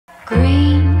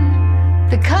Green,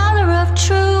 the color of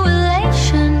true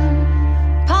elation.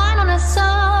 Pine on a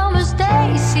summer's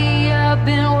day. See, I've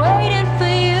been waiting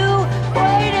for you,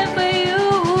 waiting for you.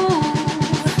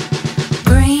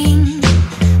 Green,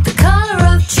 the color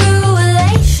of true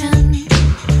elation.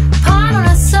 Pine on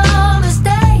a summer's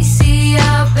day. See,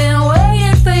 I've been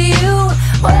waiting for you,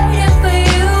 waiting for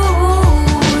you.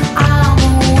 I'm a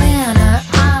winner,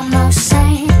 I'm no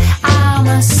saint, I'm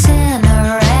a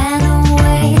sinner and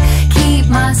away. Keep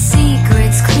my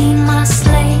secrets, clean my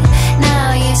slate.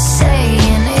 Now you're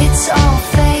saying it's all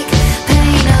fake.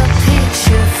 Paint a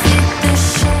picture, fit the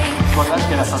shape. Recordad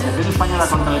que la Asociación Española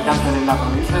contra el Cáncer en la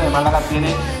provincia de Málaga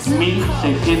tiene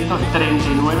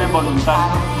 1.639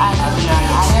 voluntarios a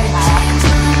diario.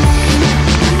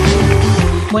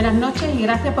 Buenas noches y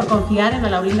gracias por confiar en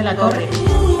Alaurín de la Torre.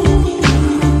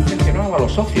 Mencionamos a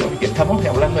los socios y estamos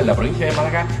hablando en la provincia de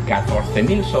Málaga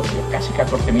 14.000 socios, casi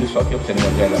 14.000 socios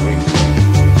tenemos ya en la provincia.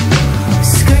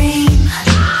 Scream,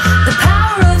 the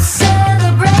power of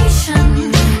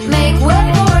celebration. Make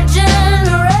way.